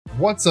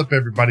What's up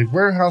everybody,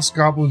 Warehouse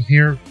Goblin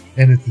here,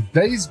 and in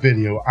today's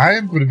video I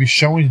am going to be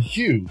showing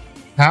you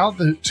how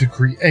to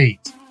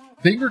create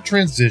finger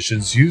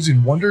transitions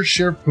using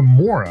Wondershare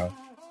Filmora,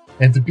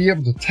 and to be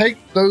able to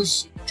take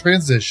those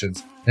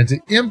transitions and to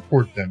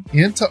import them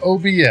into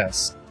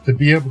OBS to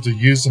be able to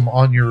use them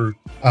on your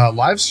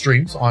live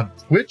streams on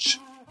Twitch,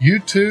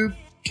 YouTube,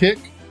 Kick,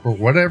 or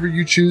whatever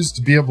you choose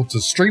to be able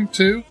to stream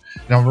to.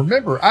 Now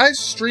remember, I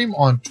stream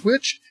on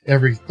Twitch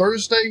every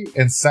Thursday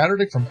and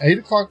Saturday from 8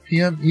 o'clock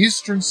p.m.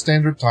 Eastern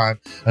Standard Time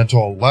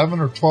until 11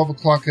 or 12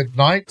 o'clock at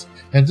night.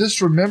 And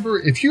just remember,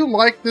 if you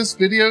like this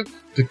video,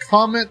 to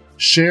comment,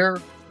 share,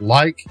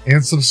 like,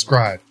 and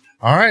subscribe.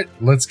 All right,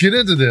 let's get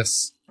into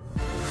this.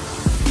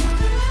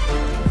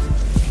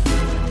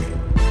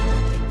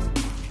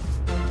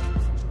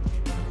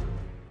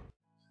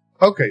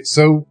 Okay,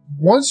 so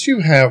once you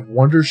have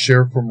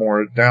Wondershare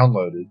Filmora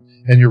downloaded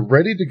and you're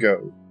ready to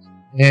go,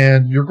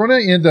 and you're going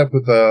to end up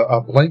with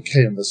a blank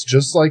canvas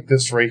just like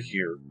this right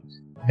here,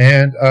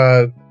 and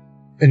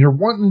you're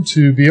wanting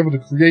to be able to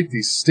create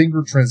these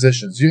stinger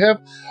transitions. You have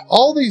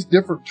all these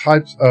different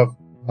types of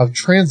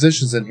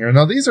transitions in here.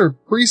 Now these are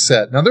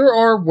preset. Now there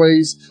are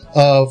ways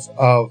of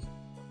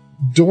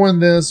doing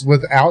this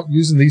without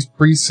using these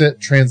preset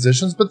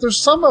transitions, but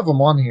there's some of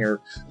them on here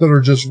that are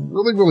just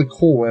really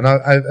cool, and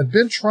I've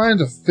been trying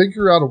to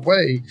figure out a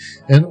way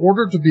in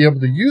order to be able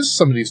to use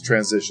some of these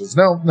transitions.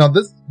 Now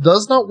this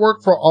does not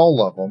work for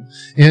all of them.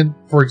 And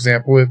for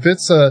example, if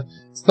it's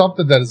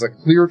something that is a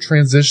clear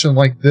transition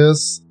like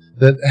this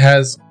that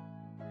has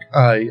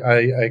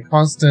a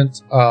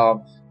constant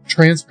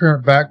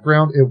transparent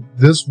background,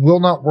 this will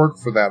not work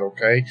for that.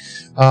 Okay,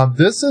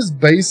 this is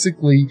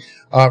basically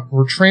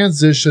for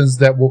transitions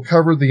that will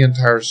cover the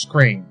entire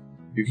screen.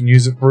 You can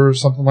use it for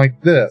something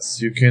like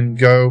this. You can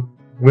go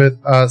with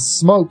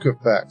smoke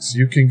effects.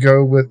 You can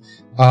go with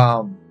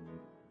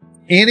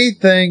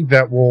anything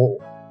that will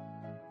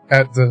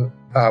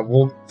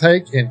will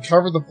take and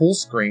cover the full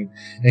screen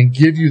and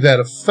give you that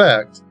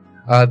effect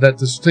that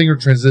the stinger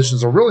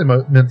transitions are really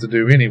meant to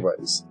do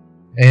anyways.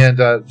 And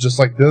just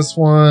like this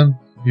one,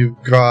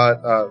 you've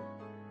got,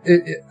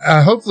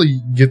 hopefully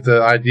you get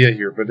the idea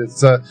here, but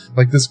it's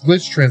like this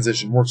glitch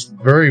transition works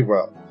very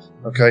well.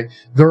 Okay,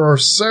 there are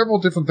several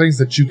different things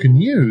that you can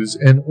use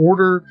in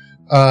order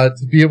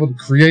to be able to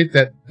create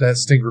that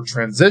stinger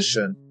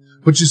transition,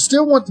 but you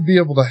still want to be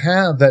able to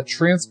have that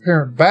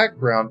transparent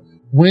background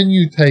when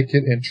you take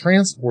it and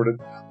transport it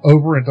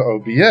over into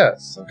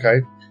OBS.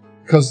 Okay,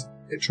 because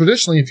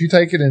traditionally, if you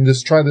take it and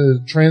just try to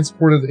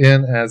transport it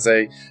in as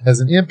an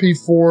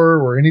MP4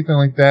 or anything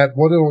like that,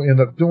 what it'll end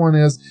up doing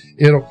is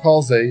it'll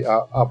cause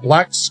a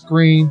black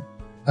screen,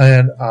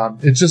 and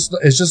it's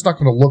just not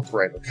going to look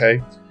right.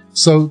 Okay,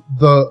 so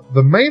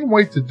the main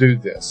way to do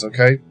this,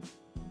 okay,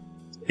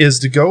 is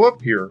to go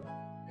up here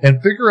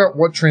and figure out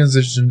what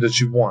transition that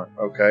you want.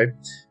 Okay,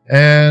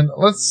 and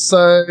let's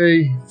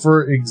say,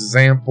 for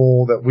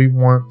example, that we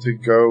want to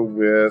go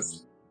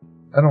with,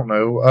 I don't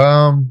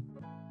know,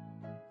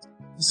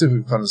 let's see if we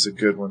can find us a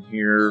good one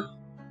here.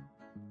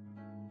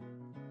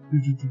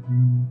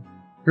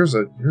 Here's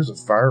a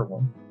fire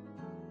one.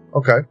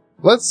 Okay,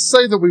 let's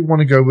say that we want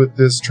to go with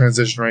this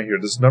transition right here,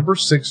 this number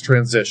 6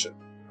 transition.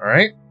 All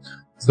right.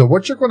 So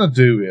what you're going to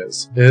do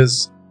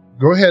is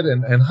go ahead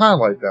and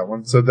highlight that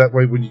one, so that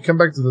way when you come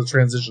back to the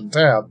transition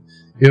tab,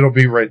 it'll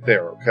be right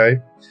there.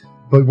 Okay.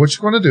 But what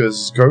you're going to do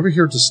is go over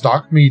here to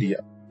stock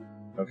media.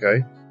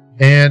 Okay.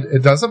 And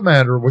it doesn't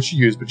matter what you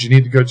use, but you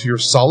need to go to your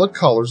solid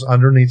colors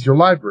underneath your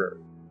library.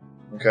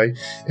 Okay,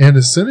 and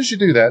as soon as you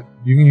do that,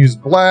 you can use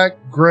black,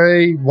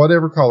 gray,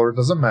 whatever color, it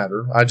doesn't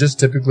matter. I just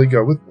typically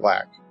go with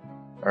black.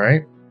 All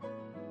right,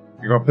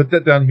 you're going to put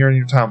that down here in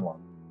your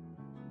timeline.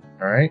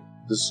 All right,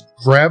 just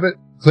grab it,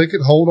 click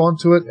it, hold on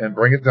to it, and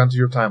bring it down to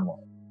your timeline.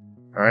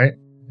 All right,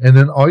 and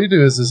then all you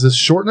do is just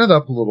shorten it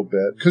up a little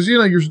bit, because you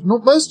know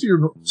most of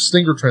your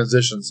stinger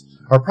transitions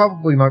are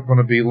probably not going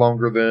to be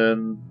longer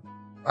than,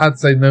 I'd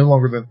say no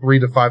longer than 3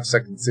 to 5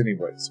 seconds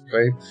anyways.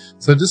 Okay,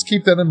 so just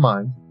keep that in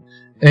mind.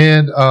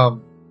 And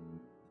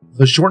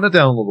so shorten it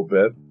down a little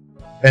bit,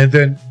 and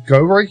then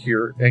go right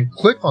here and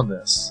click on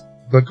this.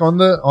 Click on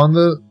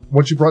the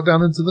what you brought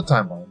down into the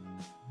timeline.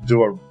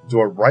 Do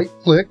a right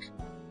click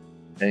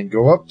and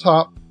go up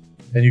top,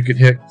 and you can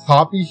hit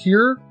copy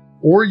here,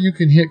 or you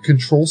can hit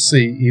Control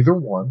C, either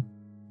one.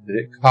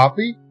 Hit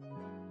copy.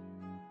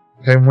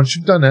 Okay, and once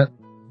you've done that,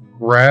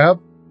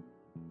 grab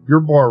your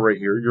bar right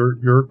here,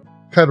 your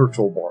cutter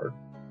toolbar,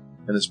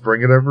 and just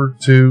bring it over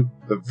to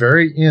the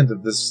very end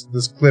of this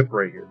clip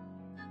right here.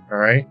 All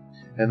right,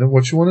 and then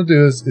what you want to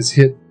do is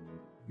hit.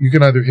 You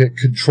can either hit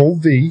Control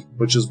V,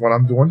 which is what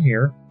I'm doing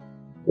here,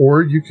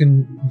 or you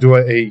can do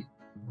a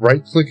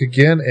right click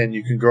again, and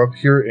you can go up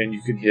here and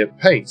you can hit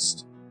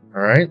paste.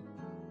 All right.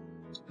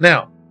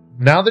 Now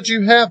that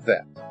you have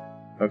that,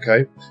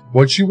 okay,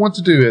 what you want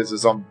to do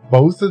is on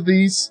both of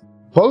these,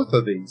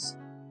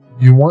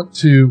 you want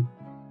to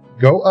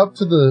go up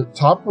to the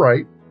top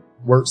right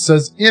where it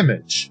says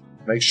Image.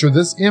 Make sure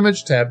this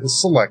image tab is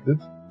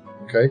selected.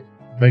 Okay.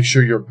 Make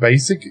sure your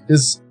basic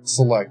is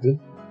selected.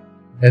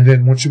 And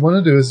then what you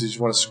want to do is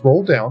you want to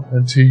scroll down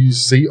until you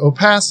see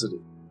opacity.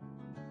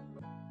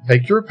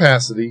 Take your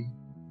opacity,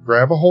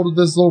 grab a hold of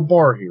this little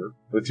bar here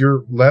with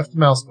your left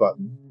mouse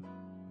button,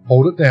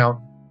 hold it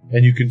down,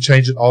 and you can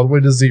change it all the way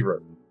to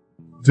 0.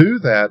 Do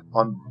that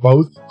on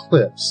both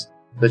clips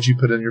that you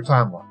put in your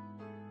timeline.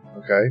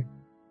 Okay?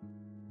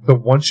 So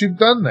once you've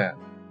done that,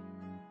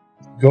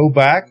 go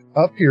back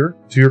up here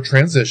to your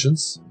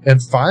transitions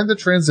and find the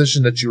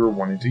transition that you were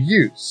wanting to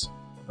use.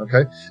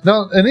 Okay?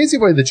 Now, an easy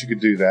way that you could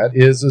do that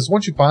is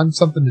once you find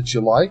something that you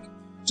like,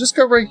 just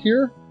go right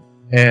here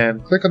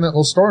and click on that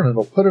little star, and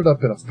it'll put it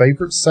up in a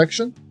favorites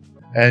section.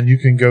 And you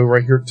can go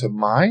right here to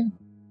mine,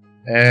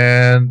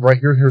 and right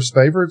here, here's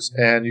favorites,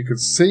 and you can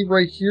see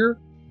right here,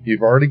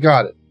 you've already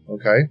got it.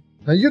 Okay?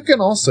 Now you can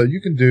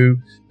do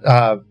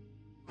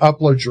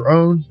upload your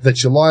own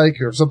that you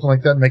like or something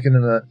like that, make it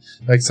in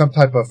like some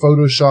type of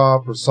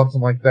Photoshop or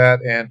something like that,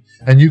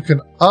 and you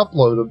can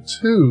upload them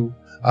to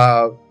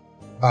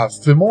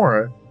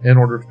Filmora in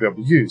order to be able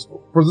to use.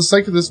 For the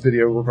sake of this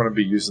video, we're going to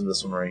be using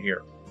this one right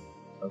here.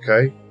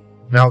 Okay?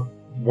 Now,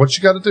 what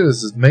you got to do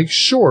is make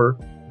sure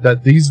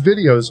that these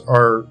videos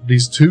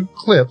these two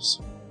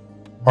clips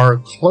are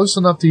close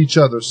enough to each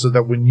other so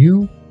that when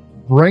you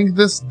bring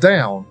this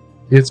down,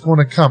 it's going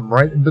to come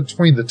right in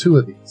between the two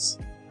of these.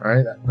 All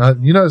right. Now,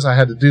 you notice I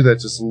had to do that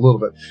just a little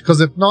bit,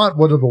 because if not,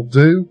 what it'll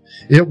do,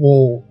 it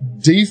will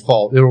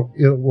default. It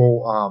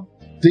will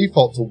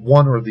default to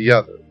one or the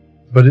other.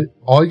 But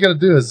all you got to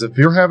do is, if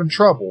you're having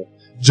trouble,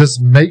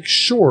 just make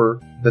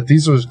sure that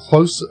these are as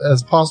close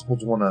as possible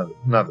to one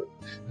another.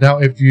 Now,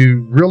 if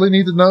you really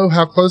need to know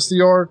how close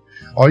they are,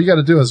 all you got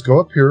to do is go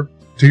up here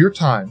to your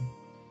time,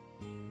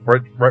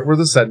 right where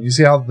the setting. You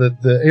see how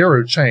the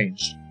arrow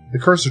changed, the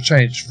cursor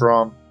changed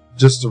from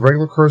just a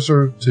regular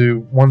cursor to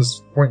one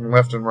that's pointing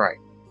left and right.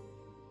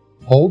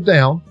 Hold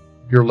down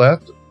your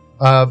left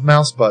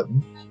mouse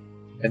button,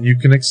 and you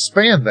can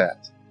expand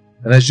that.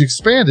 And as you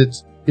expand it,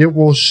 it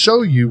will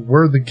show you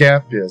where the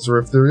gap is, or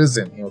if there is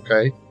any,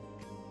 okay?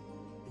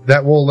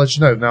 That will let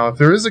you know. Now, if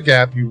there is a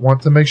gap, you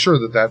want to make sure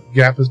that that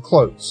gap is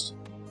closed.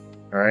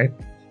 All right?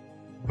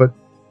 But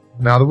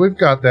now that we've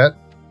got that,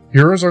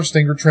 here is our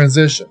stinger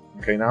transition.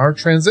 Okay, now our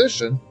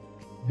transition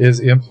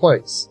is in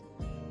place.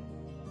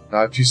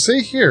 Now, if you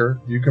see here,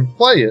 you can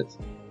play it,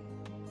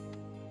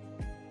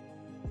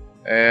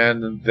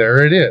 and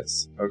there it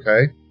is,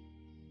 okay?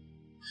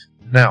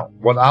 Now,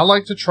 what I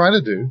like to try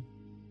to do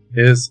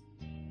is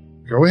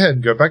go ahead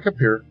and go back up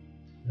here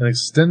and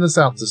extend this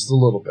out just a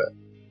little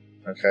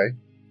bit, okay?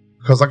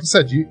 Because like I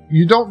said,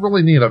 you don't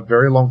really need a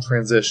very long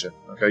transition,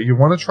 okay? You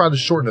want to try to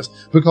shorten this,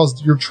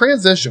 because your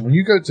transition, when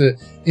you go to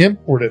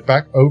import it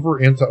back over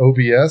into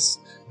OBS,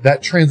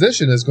 that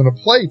transition is going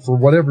to play for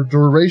whatever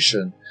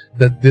duration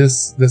that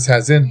this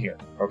has in here,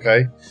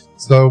 okay?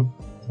 So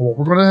what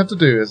we're going to have to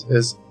do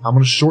is I'm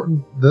going to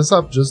shorten this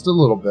up just a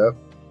little bit,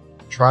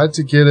 try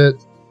to get it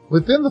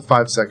within the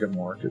 5-second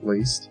mark at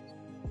least.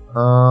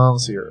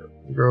 Let's see here.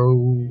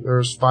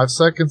 There's 5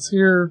 seconds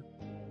here,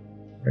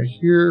 right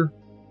here,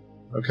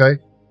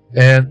 okay?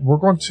 And we're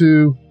going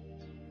to,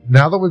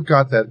 now that we've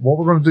got that, what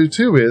we're going to do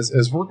too is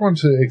we're going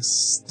to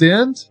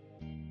extend,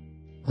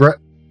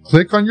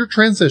 click on your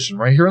transition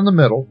right here in the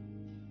middle,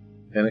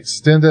 and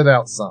extend it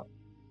out some.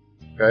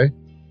 Okay.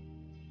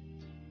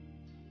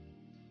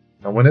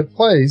 Now when it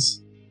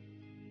plays,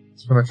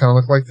 it's going to kind of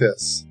look like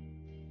this.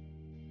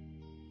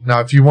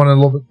 Now if you want it a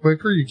little bit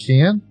quicker, you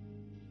can,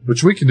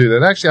 which we can do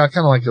that. Actually, I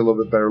kind of like it a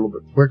little bit better, a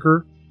little bit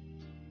quicker.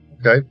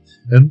 Okay.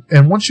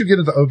 And once you get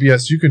into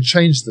OBS, you can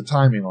change the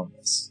timing on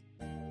this.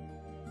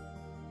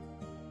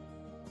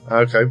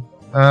 Okay.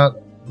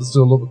 Let's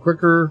do a little bit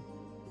quicker.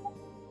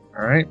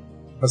 All right.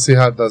 Let's see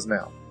how it does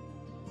now.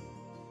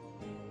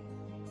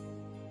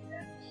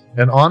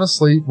 And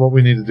honestly, what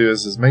we need to do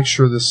is make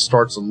sure this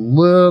starts a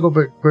little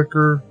bit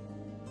quicker.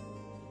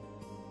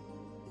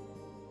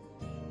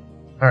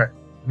 Alright,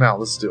 now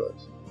let's do it.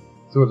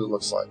 See what it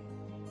looks like.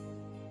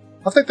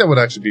 I think that would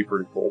actually be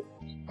pretty cool.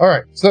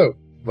 Alright, so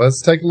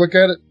let's take a look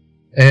at it.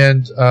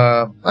 And,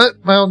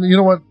 well, you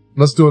know what?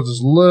 Let's do it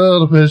just a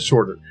little bit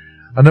shorter.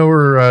 I know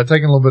we're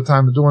taking a little bit of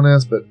time to doing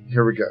this, but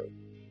here we go.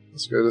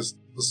 Let's go just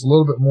a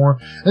little bit more.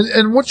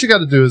 And what you got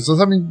to do is,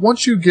 I mean,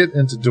 once you get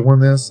into doing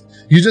this,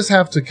 you just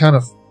have to kind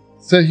of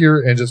sit here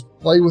and just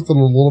play with it a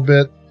little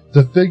bit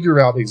to figure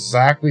out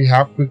exactly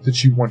how quick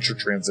that you want your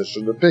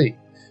transition to be.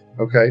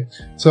 Okay,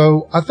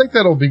 so I think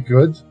that'll be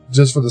good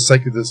just for the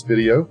sake of this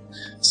video.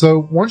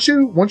 So once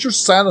you're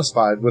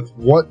satisfied with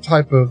what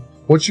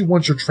you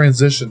want your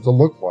transition to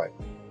look like,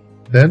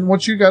 then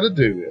what you got to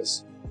do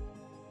is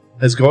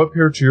go up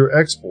here to your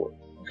export.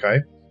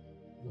 Okay,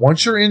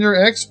 once you're in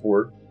your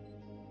export,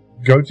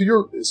 go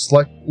to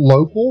select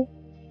local,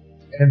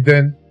 and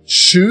then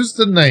choose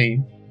the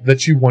name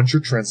that you want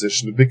your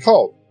transition to be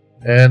called.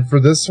 And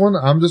for this one,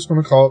 I'm just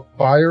going to call it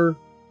Fire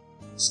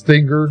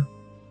Stinger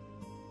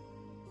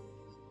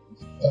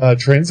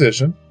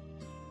Transition.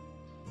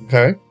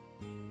 Okay.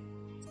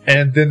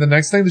 And then the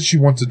next thing that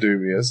you want to do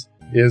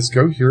is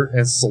go here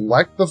and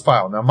select the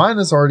file. Now mine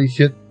is already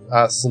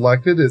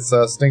selected. It's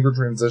Stinger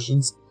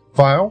Transitions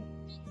file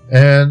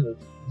and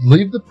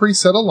leave the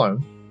preset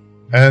alone.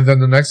 And then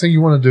the next thing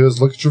you want to do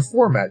is look at your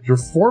format. Your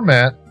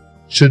format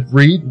should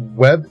read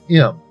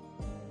WebM.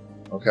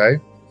 Okay.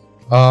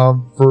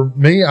 For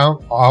me, I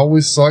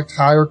always select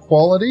higher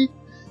quality,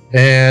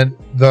 and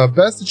the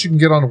best that you can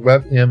get on a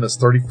WebM is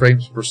 30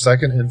 frames per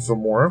second in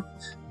Filmora.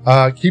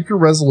 Keep your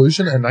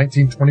resolution at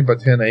 1920 by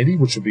 1080,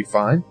 which will be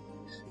fine.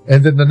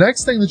 And then the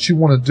next thing that you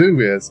want to do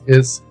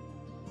is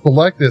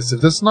select this.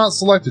 If this is not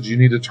selected, you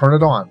need to turn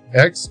it on.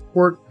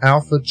 Export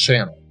alpha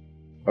channel.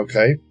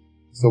 Okay.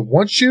 So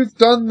once you've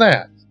done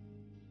that,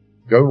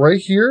 go right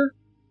here,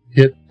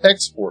 hit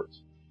export.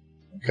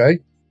 Okay.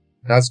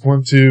 That's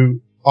going to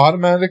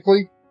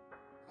automatically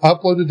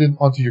upload it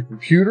onto your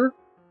computer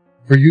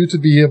for you to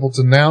be able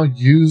to now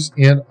use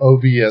in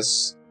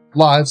OBS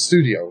Live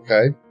Studio.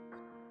 Okay.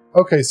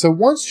 Okay, so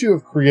once you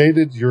have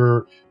created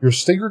your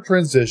stinger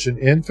transition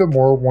in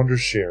Filmora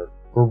Wondershare,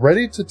 we're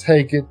ready to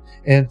take it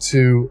and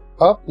to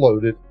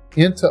upload it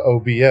into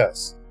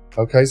OBS.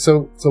 Okay,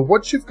 so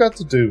what you've got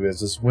to do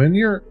is when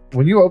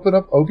you open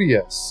up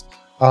OBS,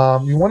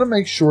 you want to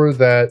make sure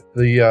that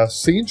the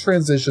scene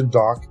transition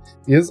dock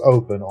is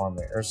open on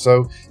there.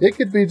 So it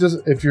could be just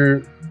if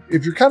you're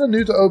kind of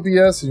new to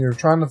OBS and you're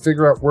trying to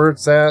figure out where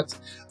it's at,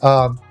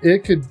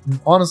 it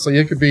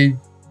could be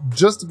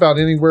just about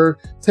anywhere.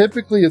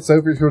 Typically it's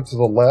over here to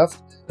the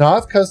left. Now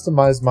I've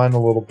customized mine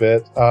a little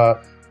bit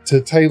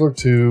to tailor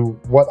to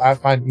what I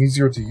find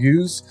easier to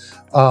use.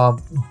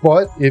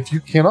 But if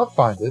you cannot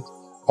find it,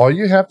 all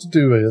you have to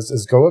do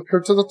is go up here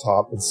to the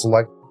top and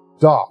select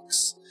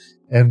Docs.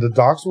 And the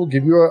Docs will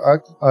give you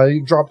a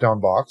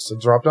drop-down box, a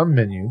drop-down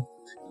menu.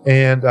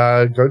 And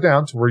go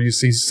down to where you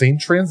see Scene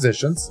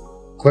Transitions.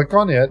 Click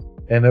on it,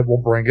 and it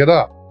will bring it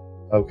up.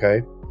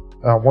 Okay.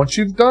 Once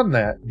you've done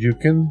that, you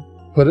can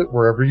put it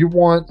wherever you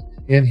want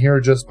in here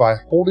just by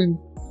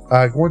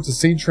going to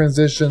Scene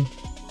Transition,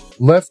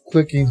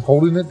 left-clicking,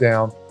 holding it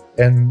down,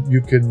 and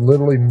you can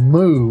literally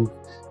move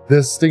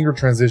this stinger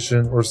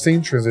transition or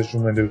scene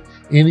transition window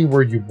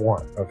anywhere you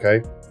want.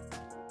 Okay.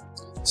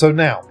 So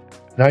now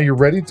you're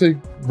ready to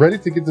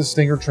get the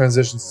stinger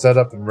transition set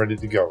up and ready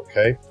to go.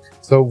 Okay.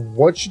 So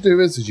what you do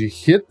is you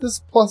hit this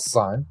plus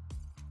sign,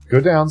 go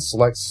down,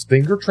 select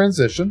stinger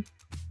transition.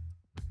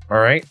 All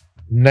right.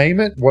 Name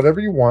it whatever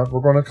you want.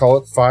 We're going to call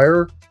it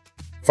Fire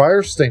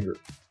Stinger.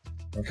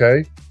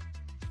 Okay.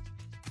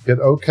 Hit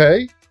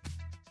OK.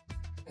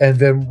 And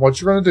then what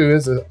you're going to do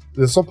is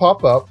this will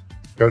pop up.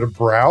 Go to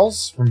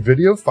Browse from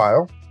Video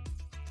File.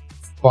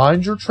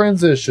 Find your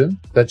transition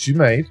that you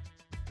made.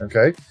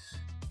 Okay.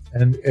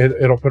 And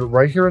it'll put it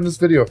right here in this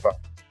video file.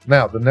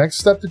 Now, the next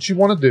step that you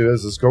want to do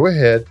is go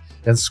ahead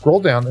and scroll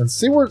down and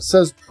see where it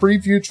says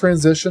Preview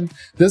Transition.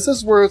 This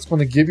is where it's going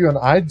to give you an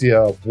idea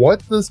of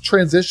what this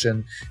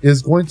transition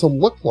is going to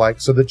look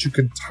like so that you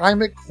can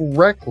time it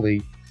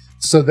correctly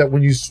so that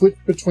when you switch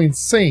between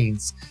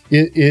scenes,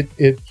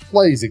 it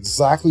plays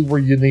exactly where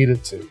you need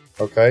it to.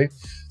 Okay?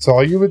 So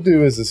all you would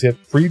do is hit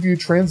Preview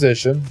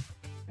Transition,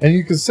 and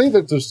you can see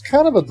that there's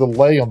kind of a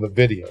delay on the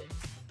video.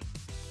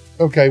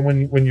 Okay,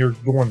 when you're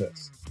doing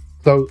this.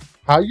 So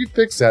how you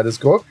fix that is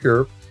go up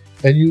here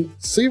and you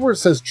see where it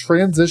says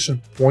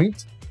transition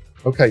point.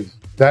 Okay,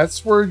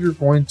 that's where you're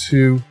going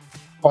to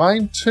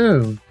fine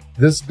tune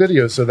this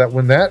video so that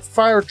when that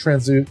fire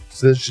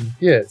transition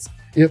hits,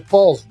 it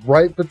falls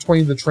right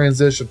between the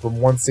transition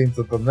from one scene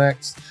to the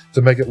next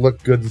to make it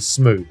look good and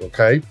smooth.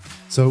 Okay,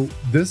 so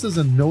this is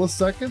in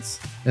milliseconds,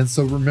 and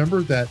so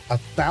remember that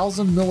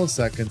 1,000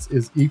 milliseconds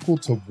is equal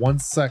to 1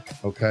 second.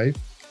 Okay.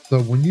 So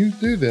when you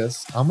do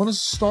this, I'm going to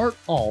start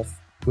off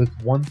with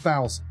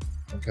 1,000,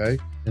 okay,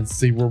 and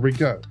see where we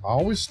go. I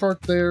always start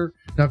there.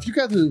 Now, if you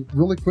got a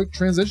really quick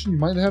transition, you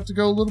might have to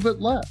go a little bit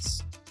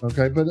less,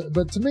 okay,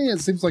 but to me, it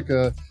seems like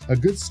a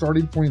good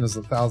starting point is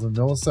 1,000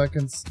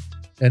 milliseconds,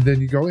 and then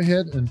you go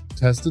ahead and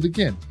test it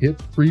again. Hit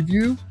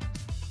Preview,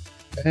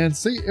 and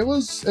see, it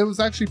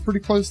was actually pretty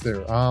close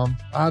there.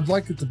 I'd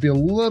like it to be a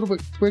little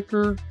bit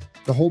quicker,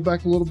 to hold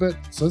back a little bit,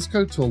 so let's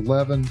go to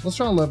 11. Let's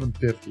try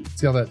 1150,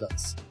 see how that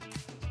does.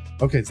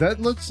 Okay, so that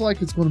looks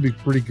like it's going to be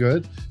pretty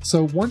good.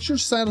 So once you're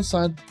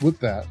satisfied with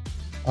that,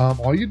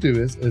 all you do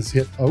is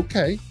hit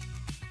OK.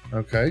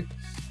 Okay.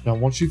 Now,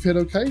 once you've hit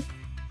OK,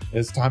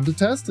 it's time to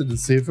test it and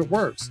see if it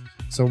works.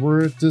 So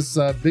we're at this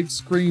big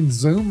screen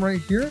zoom right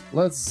here.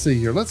 Let's see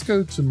here. Let's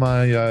go to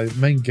my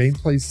main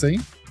gameplay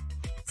scene.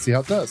 See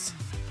how it does.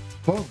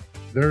 Boom.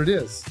 There it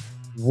is.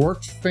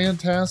 Worked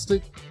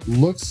fantastic.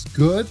 Looks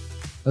good.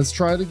 Let's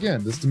try it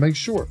again just to make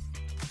sure.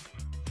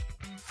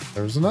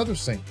 There's another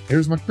scene.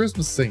 Here's my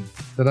Christmas scene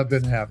that I've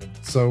been having.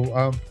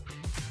 So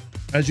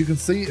as you can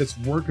see, it's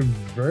working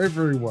very,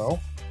 very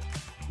well.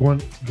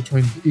 Going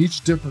between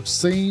each different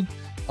scene,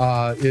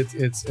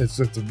 it's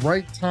at the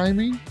right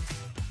timing,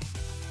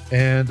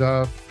 and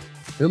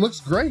it looks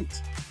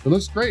great. It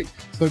looks great.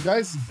 So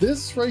guys,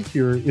 this right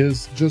here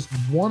is just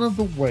one of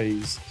the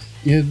ways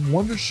in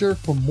Wondershare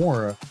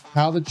Filmora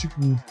how that you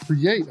can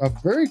create a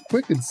very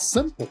quick and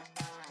simple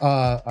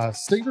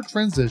stinger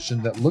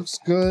transition that looks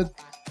good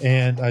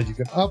and you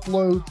can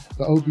upload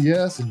the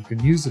OBS and you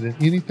can use it in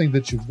anything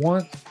that you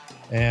want.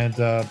 And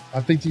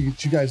I think you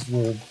guys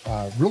will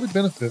really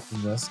benefit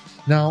from this.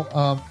 Now,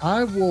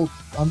 I'm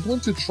going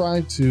to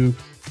try to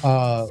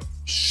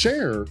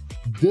share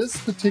this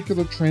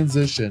particular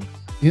transition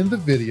in the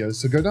video.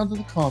 So go down to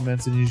the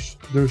comments, and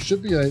there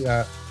should be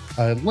a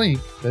link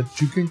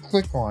that you can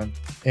click on,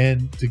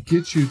 and to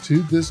get you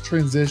to this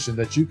transition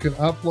that you can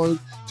upload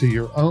to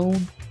your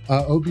own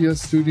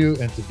OBS studio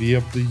and to be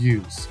able to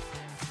use.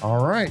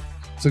 All right.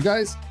 So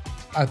guys,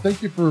 I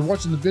thank you for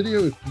watching the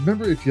video.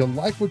 Remember, if you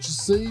like what you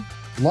see,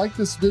 like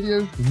this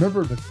video,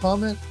 remember to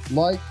comment,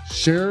 like,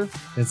 share,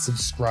 and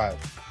subscribe.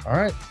 All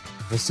right.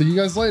 We'll see you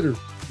guys later.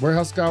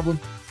 Warehouse Goblin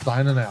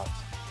signing out.